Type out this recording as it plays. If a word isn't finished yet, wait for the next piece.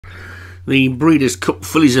the Breeders' Cup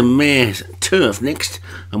Fillies and Mares Turf next,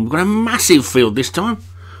 and we've got a massive field this time,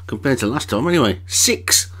 compared to last time anyway.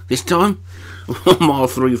 6 this time. 1 mile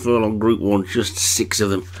 3 furlong Group 1, just 6 of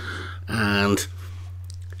them. And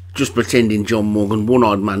Just Pretending John Morgan,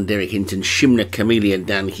 One-Eyed Man Derek Hinton, Shimna Camellia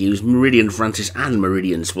Dan Hughes, Meridian Francis and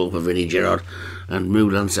Meridian Swell for Vinnie Gerard, and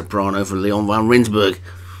Mulan Soprano for Leon van Rensburg.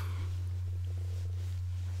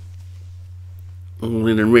 All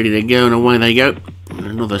in and ready to go, and away they go.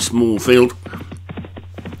 Another small field,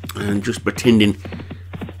 and Just Pretending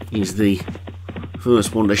is the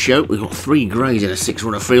first one to show. We've got 3 greys in a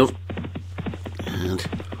 6-runner field, and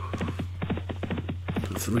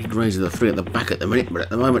 3 greys of the 3 at the back at the minute, but at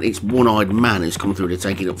the moment it's One-Eyed Man who's come through to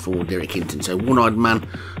take it up for Derek Hinton. So One-Eyed Man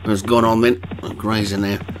has gone on then, and greys are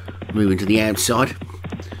now moving to the outside.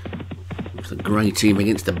 It's the grey team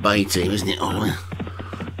against the bay team, isn't it?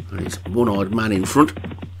 And it's One-Eyed Man in front,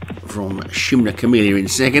 from Shimna Camellia in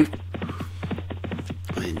second,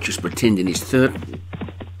 and Just Pretending is third.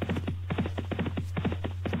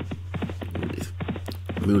 With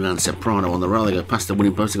Mulan Soprano on the rail, they go past the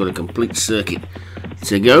winning post, they've got a complete circuit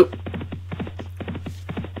to go.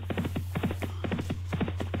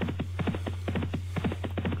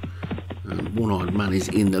 And One-Eyed Man is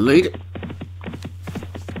in the lead.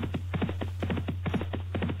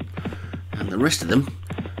 And the rest of them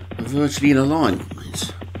are virtually in a line.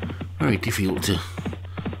 It's very difficult to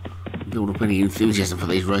build up any enthusiasm for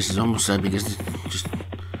these races, I must say, because there's just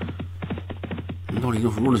not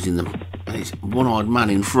enough runners in them. And it's One-Eyed Man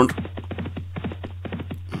in front,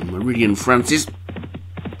 and Meridian Francis.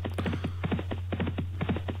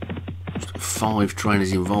 5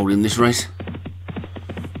 trainers involved in this race.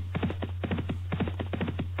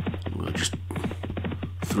 Well, just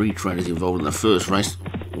 3 trainers involved in the first race,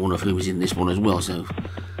 one of whom is in this one as well, so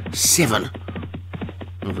 7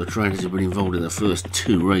 of the trainers have been involved in the first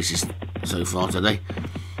 2 races so far today.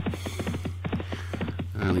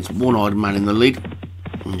 And it's One-Eyed Man in the lead,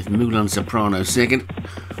 with Mulan Soprano second,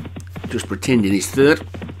 Just Pretending is third,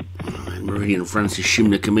 and Meridian Francis,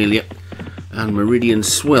 Shimna Camellia and Meridian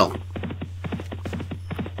Swell.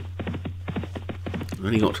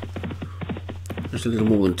 Only got just a little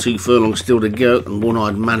more than 2 furlongs still to go, and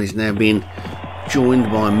One-Eyed Man is now being joined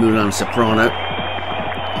by Mulan Soprano.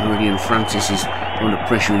 Meridian Francis is under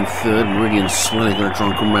pressure in third. Meridian Swell is going to try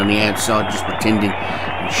and come around the outside, Just Pretending,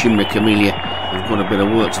 and Shimna Camellia have got a bit of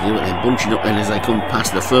work to do, but they're bunching up then as they come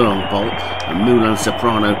past the furlong pole, and Mulan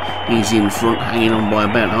Soprano is in front, hanging on by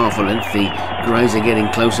about half a length. The greys are getting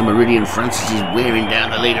closer. Meridian Francis is wearing down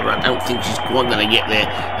the leader, but I don't think she's quite going to get there,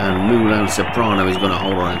 and Mulan Soprano is going to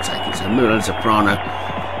hold on and take it. So Mulan Soprano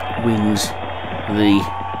wins the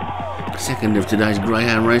second of today's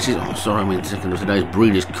greyhound races. Oh, sorry, I mean second of today's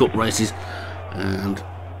Breeders' Cup races, and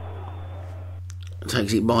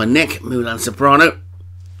takes it by neck. Mulan Soprano.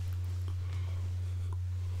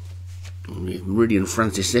 Meridian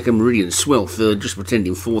Francis second, Meridian Swell third, Just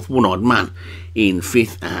Pretending fourth, One-Eyed Man in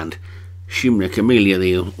fifth, and Shimna Camellia,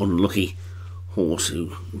 the unlucky horse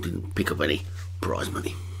who didn't pick up any prize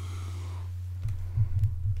money.